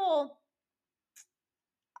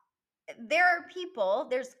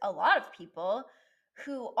there's a lot of people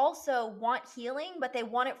who also want healing, but they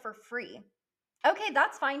want it for free. Okay,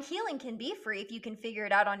 that's fine. Healing can be free if you can figure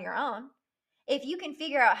it out on your own. If you can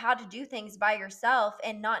figure out how to do things by yourself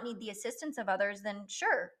and not need the assistance of others, then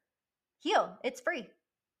sure, heal. It's free.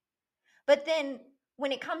 But then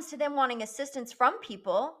when it comes to them wanting assistance from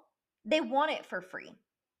people, they want it for free.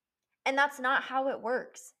 And that's not how it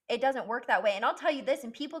works. It doesn't work that way. And I'll tell you this,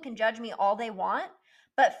 and people can judge me all they want,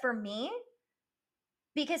 but for me,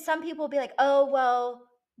 because some people will be like, oh, well,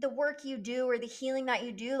 the work you do or the healing that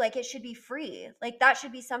you do, like, it should be free. Like, that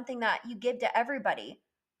should be something that you give to everybody.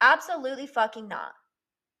 Absolutely fucking not.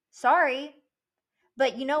 Sorry.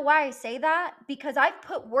 But you know why I say that? Because I've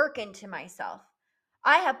put work into myself.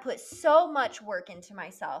 I have put so much work into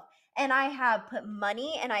myself, and I have put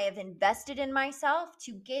money and I have invested in myself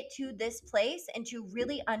to get to this place and to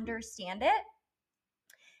really understand it.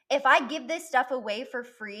 If I give this stuff away for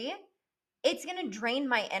free, it's going to drain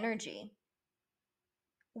my energy.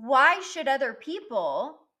 Why should other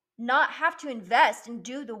people not have to invest and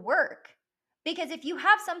do the work? Because if you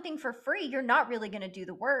have something for free, you're not really going to do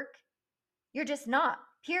the work. You're just not,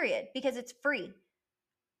 period, because it's free.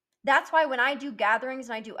 That's why when I do gatherings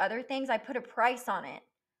and I do other things, I put a price on it.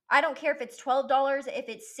 I don't care if it's $12, if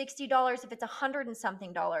it's $60, if it's $100 and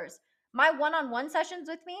something dollars. My one-on-one sessions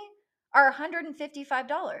with me are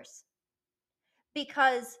 $155,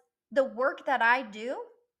 because the work that I do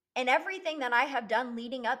and everything that I have done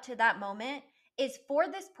leading up to that moment is for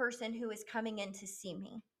this person who is coming in to see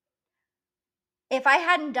me. If I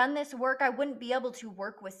hadn't done this work, I wouldn't be able to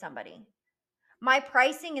work with somebody. My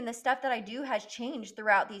pricing and the stuff that I do has changed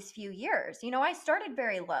throughout these few years. I started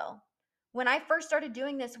very low. When I first started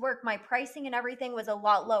doing this work, my pricing and everything was a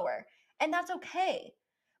lot lower, and that's okay.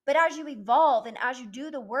 But as you evolve and as you do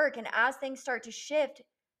the work and as things start to shift,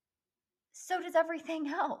 so does everything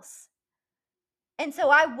else. And so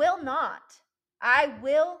I will not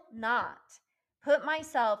put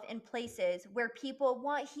myself in places where people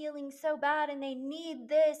want healing so bad and they need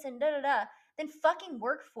this and da da da. Then fucking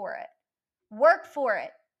work for it. Work for it.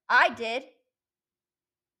 I did.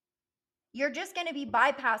 You're just going to be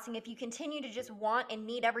bypassing if you continue to just want and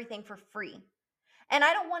need everything for free. And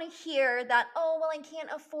I don't want to hear that, oh, well, I can't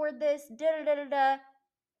afford this, da da da da da.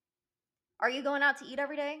 Are you going out to eat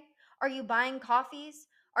every day? Are you buying coffees?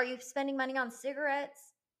 Are you spending money on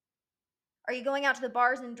cigarettes? Are you going out to the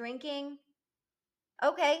bars and drinking?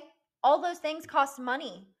 Okay, all those things cost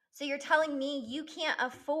money. So you're telling me you can't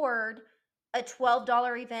afford a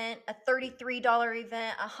 $12 event, a $33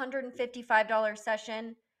 event, a $155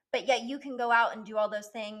 session, but yet you can go out and do all those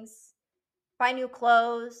things, buy new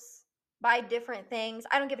clothes, buy different things.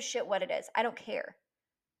 I don't give a shit what it is. I don't care.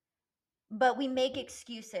 But we make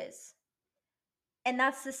excuses. And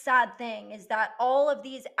that's the sad thing, is that all of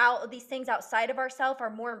these things outside of ourselves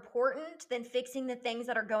are more important than fixing the things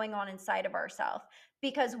that are going on inside of ourselves.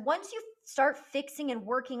 Because once you start fixing and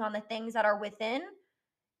working on the things that are within,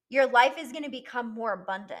 your life is going to become more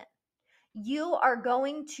abundant. You are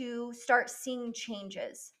going to start seeing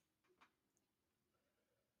changes.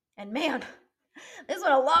 And man, this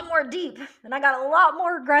went a lot more deep, and I got a lot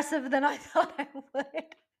more aggressive than I thought I would.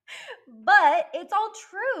 But it's all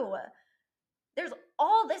true. There's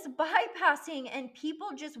all this bypassing and people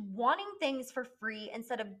just wanting things for free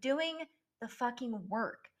instead of doing the fucking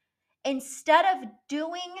work. Instead of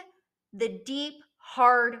doing the deep,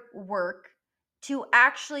 hard work to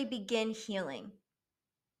actually begin healing.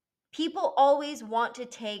 People always want to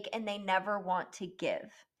take and they never want to give.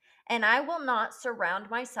 And I will not surround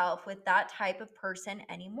myself with that type of person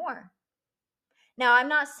anymore. Now, I'm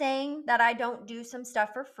not saying that I don't do some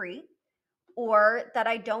stuff for free or that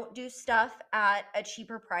I don't do stuff at a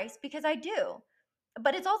cheaper price, because I do.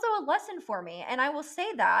 But it's also a lesson for me. And I will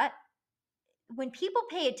say that when people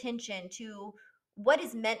pay attention to what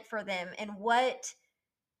is meant for them and what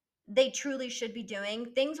they truly should be doing,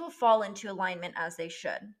 things will fall into alignment as they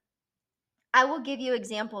should. I will give you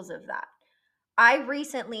examples of that. I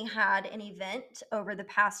recently had an event over the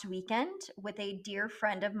past weekend with a dear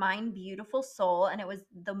friend of mine, beautiful soul, and it was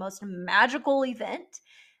the most magical event.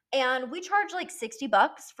 And we charged like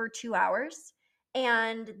 $60 for 2 hours.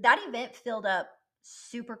 And that event filled up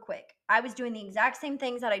super quick. I was doing the exact same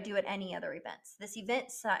things that I do at any other events. This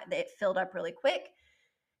event, it filled up really quick.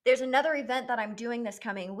 There's another event that I'm doing this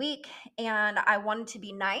coming week, and I wanted to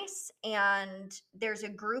be nice. And there's a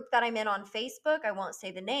group that I'm in on Facebook. I won't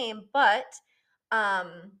say the name, but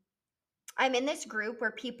um, I'm in this group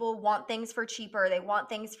where people want things for cheaper, they want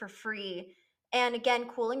things for free. And again,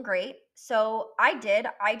 cool and great. So I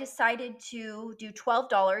decided to do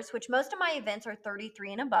 $12, which most of my events are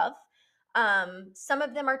 33 and above. Some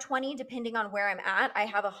of them are 20 depending on where I'm at. I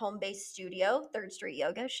have a home-based studio, Third Street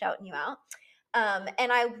Yoga, shouting you out.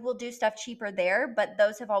 And I will do stuff cheaper there, but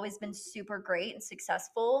those have always been super great and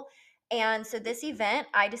successful. And so this event,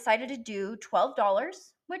 I decided to do $12,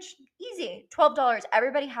 which easy, $12.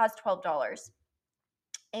 Everybody has $12.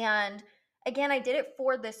 And again, I did it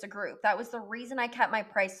for this group. That was the reason I kept my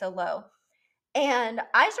price so low. And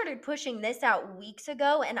I started pushing this out weeks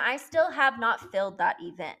ago, and I still have not filled that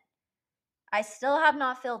event. I still have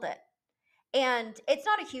not filled it. And it's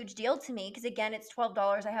not a huge deal to me because, again, it's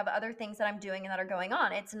 $12. I have other things that I'm doing and that are going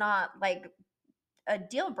on. It's not like a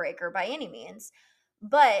deal breaker by any means.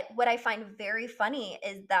 But what I find very funny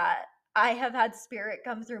is that I have had Spirit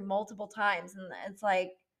come through multiple times, and it's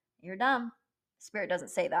like, you're dumb. Spirit doesn't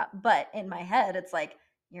say that, but in my head, it's like,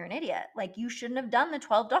 you're an idiot. Like, you shouldn't have done the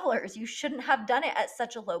 $12. You shouldn't have done it at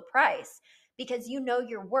such a low price because you know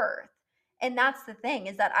your worth. And that's the thing,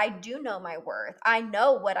 is that I do know my worth. I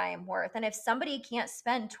know what I am worth. And if somebody can't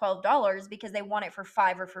spend $12 because they want it for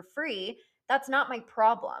 5 or for free, that's not my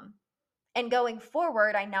problem. And going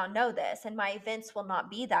forward, I now know this, and my events will not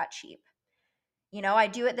be that cheap. I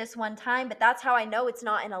do it this one time, but that's how I know it's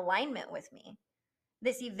not in alignment with me.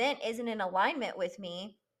 This event isn't in alignment with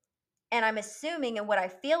me. And I'm assuming, and what I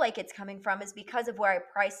feel like it's coming from is because of where I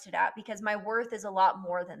priced it at, because my worth is a lot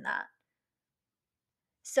more than that.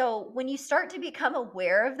 So when you start to become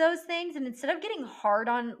aware of those things, and instead of getting hard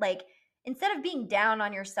on, like, instead of being down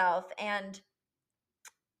on yourself and,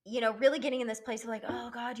 really getting in this place of like, oh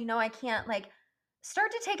God, I can't, like,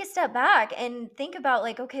 start to take a step back and think about,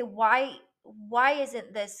 like, okay, why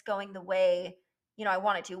isn't this going the way, I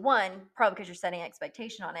want it to? One, probably because you're setting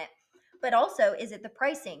expectation on it. But also, is it the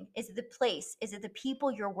pricing? Is it the place? Is it the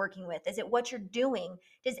people you're working with? Is it what you're doing?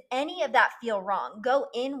 Does any of that feel wrong? Go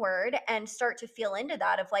inward and start to feel into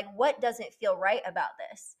that of like, what doesn't feel right about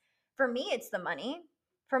this? For me, it's the money.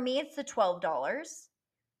 For me, it's the $12.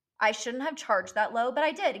 I shouldn't have charged that low, but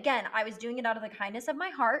I did. Again, I was doing it out of the kindness of my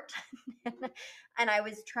heart. And I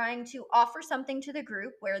was trying to offer something to the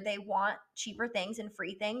group where they want cheaper things and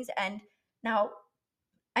free things. And now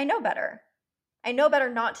I know better. I know better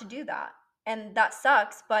not to do that. And that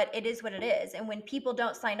sucks, but it is what it is. And when people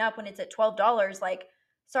don't sign up when it's at $12, like,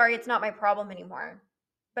 sorry, it's not my problem anymore.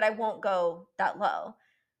 But I won't go that low.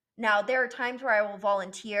 Now, there are times where I will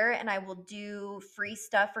volunteer and I will do free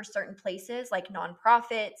stuff for certain places like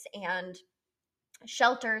nonprofits and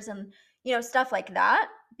shelters and stuff like that,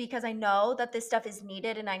 because I know that this stuff is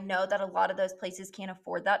needed and I know that a lot of those places can't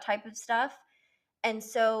afford that type of stuff. And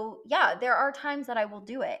so, yeah, there are times that I will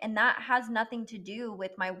do it. And that has nothing to do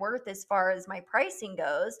with my worth as far as my pricing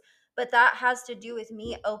goes, but that has to do with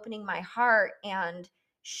me opening my heart and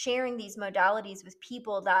sharing these modalities with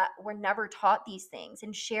people that were never taught these things,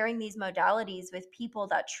 and sharing these modalities with people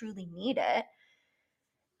that truly need it.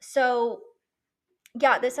 So,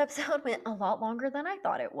 yeah, this episode went a lot longer than I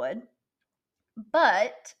thought it would,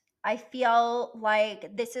 but I feel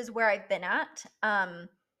like this is where I've been at.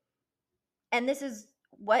 And this is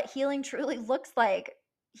what healing truly looks like.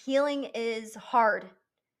 Healing is hard.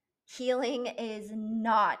 Healing is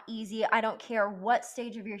not easy. I don't care what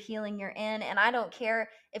stage of your healing you're in. And I don't care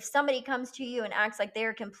if somebody comes to you and acts like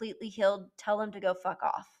they're completely healed, tell them to go fuck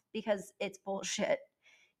off, because it's bullshit.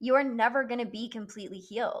 You are never going to be completely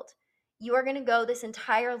healed. You are going to go this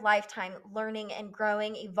entire lifetime learning and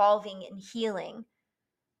growing, evolving and healing.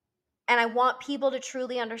 And I want people to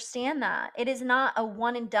truly understand that. It is not a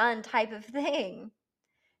one and done type of thing.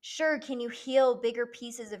 Sure, can you heal bigger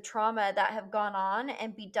pieces of trauma that have gone on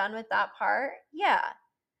and be done with that part? Yeah.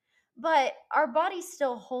 But our bodies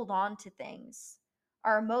still hold on to things.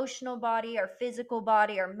 Our emotional body, our physical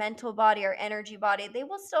body, our mental body, our energy body, they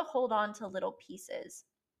will still hold on to little pieces.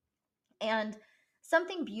 And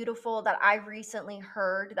something beautiful that I recently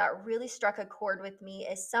heard that really struck a chord with me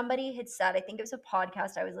is somebody had said, I think it was a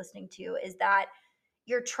podcast I was listening to, is that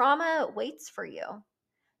your trauma waits for you.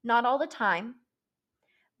 Not all the time,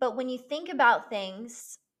 but when you think about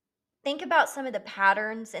things, think about some of the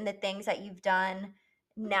patterns and the things that you've done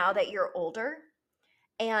now that you're older.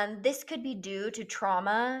 And this could be due to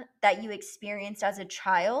trauma that you experienced as a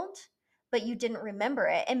child, but you didn't remember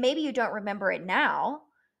it. And maybe you don't remember it now,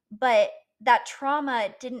 but that trauma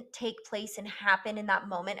didn't take place and happen in that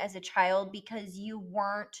moment as a child because you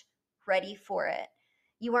weren't ready for it.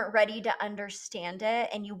 You weren't ready to understand it,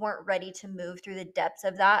 and you weren't ready to move through the depths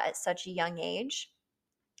of that at such a young age.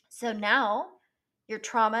 So now, your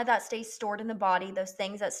trauma that stays stored in the body, those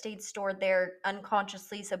things that stayed stored there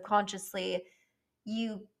unconsciously, subconsciously,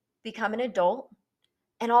 you become an adult,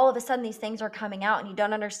 and all of a sudden these things are coming out and you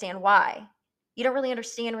don't understand why. You don't really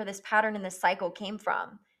understand where this pattern and this cycle came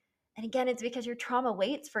from. And again, it's because your trauma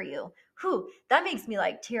waits for you. Whew, that makes me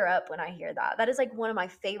like tear up when I hear that. That is like one of my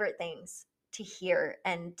favorite things to hear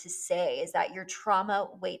and to say, is that your trauma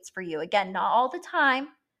waits for you. Again, not all the time,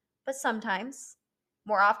 but sometimes.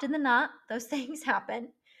 More often than not, those things happen.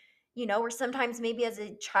 Where sometimes maybe as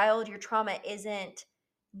a child, your trauma isn't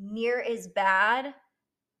near as bad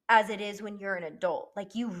as it is when you're an adult.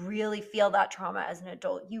 Like, you really feel that trauma as an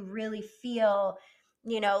adult. You really feel,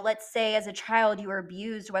 let's say as a child you were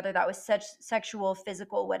abused, whether that was such sexual,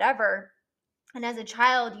 physical, whatever. And as a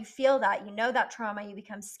child, you feel that, that trauma, you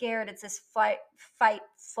become scared. It's this fight,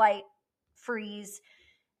 flight, freeze.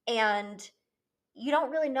 And you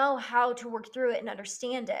don't really know how to work through it and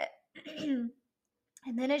understand it.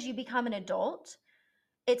 And then as you become an adult,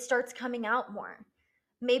 it starts coming out more.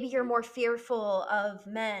 Maybe you're more fearful of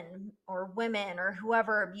men or women or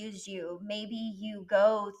whoever abused you. Maybe you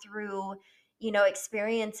go through,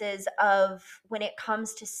 experiences of when it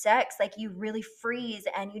comes to sex, like you really freeze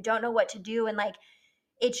and you don't know what to do. And like,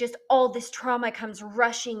 it's just all this trauma comes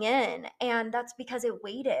rushing in. And that's because it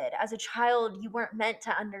waited. As a child, you weren't meant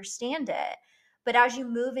to understand it. But as you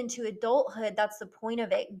move into adulthood, that's the point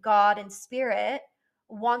of it. God and spirit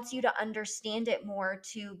wants you to understand it more,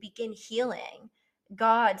 to begin healing.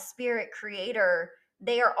 God, spirit, creator,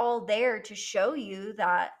 they are all there to show you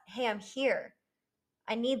that, hey, I'm here.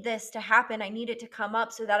 I need this to happen. I need it to come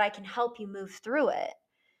up so that I can help you move through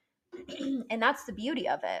it. And that's the beauty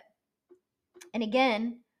of it. And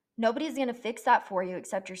again, nobody's going to fix that for you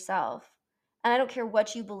except yourself. And I don't care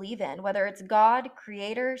what you believe in, whether it's God,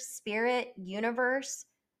 creator, spirit, universe,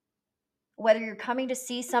 whether you're coming to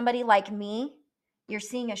see somebody like me, you're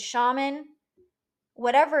seeing a shaman,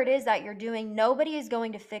 whatever it is that you're doing, nobody is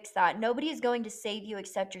going to fix that. Nobody is going to save you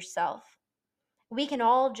except yourself. We can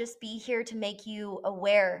all just be here to make you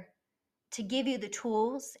aware, to give you the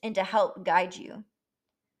tools and to help guide you.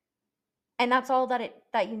 And that's all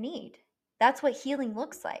that you need. That's what healing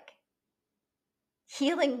looks like.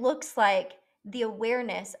 Healing looks like the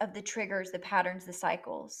awareness of the triggers, the patterns, the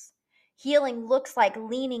cycles. Healing looks like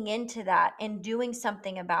leaning into that and doing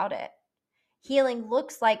something about it. Healing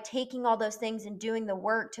looks like taking all those things and doing the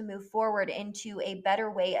work to move forward into a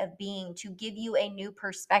better way of being, to give you a new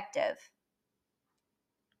perspective.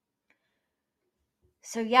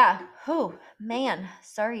 So yeah, oh man,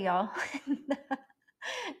 sorry y'all.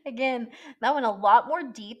 Again, that went a lot more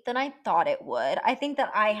deep than I thought it would. I think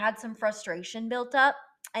that I had some frustration built up.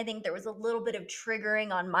 I think there was a little bit of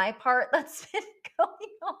triggering on my part that's been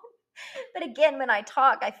going on. But again, when I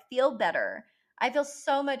talk, I feel better. I feel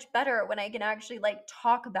so much better when I can actually like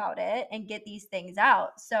talk about it and get these things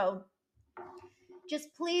out. So just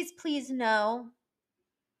please know,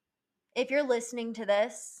 if you're listening to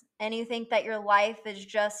this and you think that your life is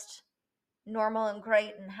just normal and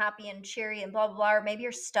great and happy and cheery and blah blah blah, or maybe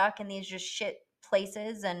you're stuck in these just shit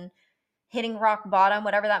places and hitting rock bottom,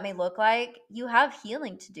 whatever that may look like, you have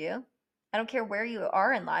healing to do. I don't care where you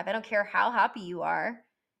are in life. I don't care how happy you are.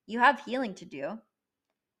 You have healing to do.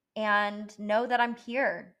 And know that I'm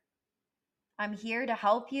here. I'm here to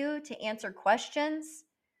help you, to answer questions,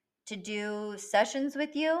 to do sessions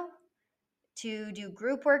with you, to do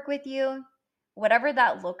group work with you, whatever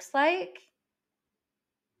that looks like.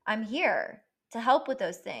 I'm here to help with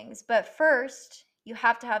those things. But first, you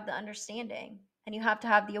have to have the understanding and you have to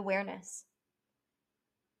have the awareness.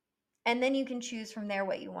 And then you can choose from there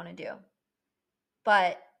what you want to do.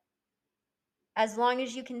 But as long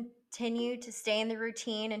as you continue to stay in the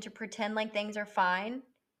routine and to pretend like things are fine,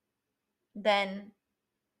 then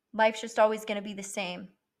life's just always going to be the same.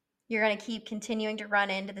 You're going to keep continuing to run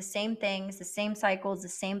into the same things, the same cycles, the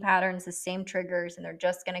same patterns, the same triggers, and they're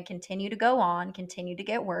just going to continue to go on, continue to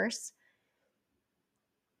get worse.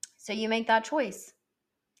 So you make that choice.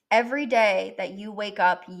 Every day that you wake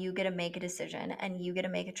up, you get to make a decision and you get to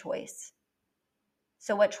make a choice.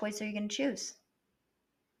 So what choice are you going to choose?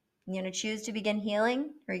 You're going to choose to begin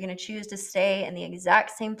healing, or you're going to choose to stay in the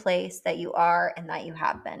exact same place that you are and that you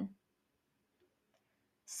have been.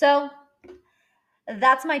 So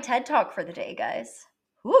that's my TED Talk for the day, guys.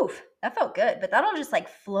 Whew, that felt good, but that all just like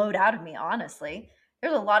flowed out of me, honestly.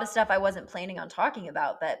 There's a lot of stuff I wasn't planning on talking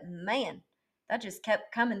about, but man, that just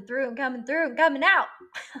kept coming through and coming through and coming out.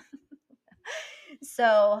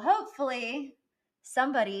 So hopefully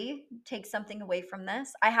somebody takes something away from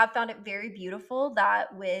this. I have found it very beautiful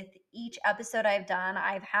that with each episode I've done,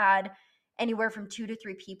 I've had anywhere from 2 to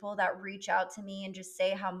 3 people that reach out to me and just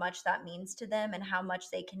say how much that means to them and how much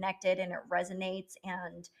they connected and it resonates.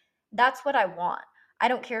 And that's what I want. I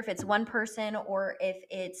don't care if it's one person or if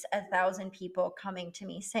it's 1,000 people coming to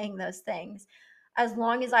me saying those things. As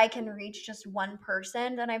long as I can reach just one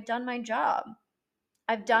person, then I've done my job.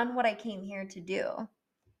 I've done what I came here to do.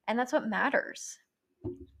 And that's what matters.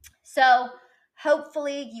 So,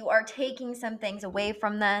 hopefully, you are taking some things away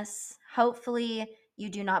from this. Hopefully, you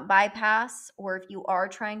do not bypass, or if you are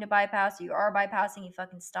trying to bypass, you are bypassing, you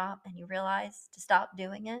fucking stop and you realize to stop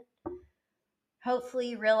doing it. Hopefully,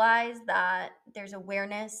 you realize that there's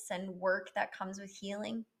awareness and work that comes with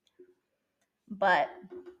healing. But,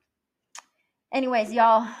 anyways,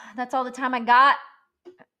 y'all, that's all the time I got.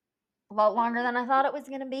 A lot longer than I thought it was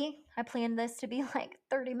going to be. I planned this to be like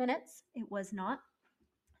 30 minutes. It was not.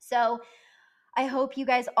 So, I hope you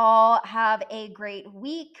guys all have a great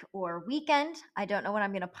week or weekend. I don't know when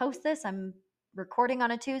I'm going to post this. I'm recording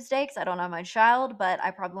on a Tuesday because I don't have my child, but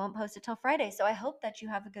I probably won't post it till Friday. So I hope that you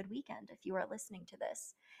have a good weekend if you are listening to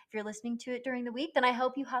this. If you're listening to it during the week, then I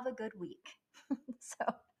hope you have a good week. So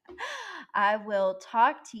I will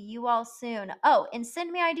talk to you all soon. Oh, and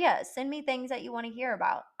send me ideas. Send me things that you want to hear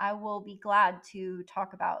about. I will be glad to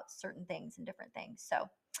talk about certain things and different things. So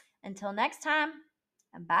until next time,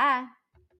 bye.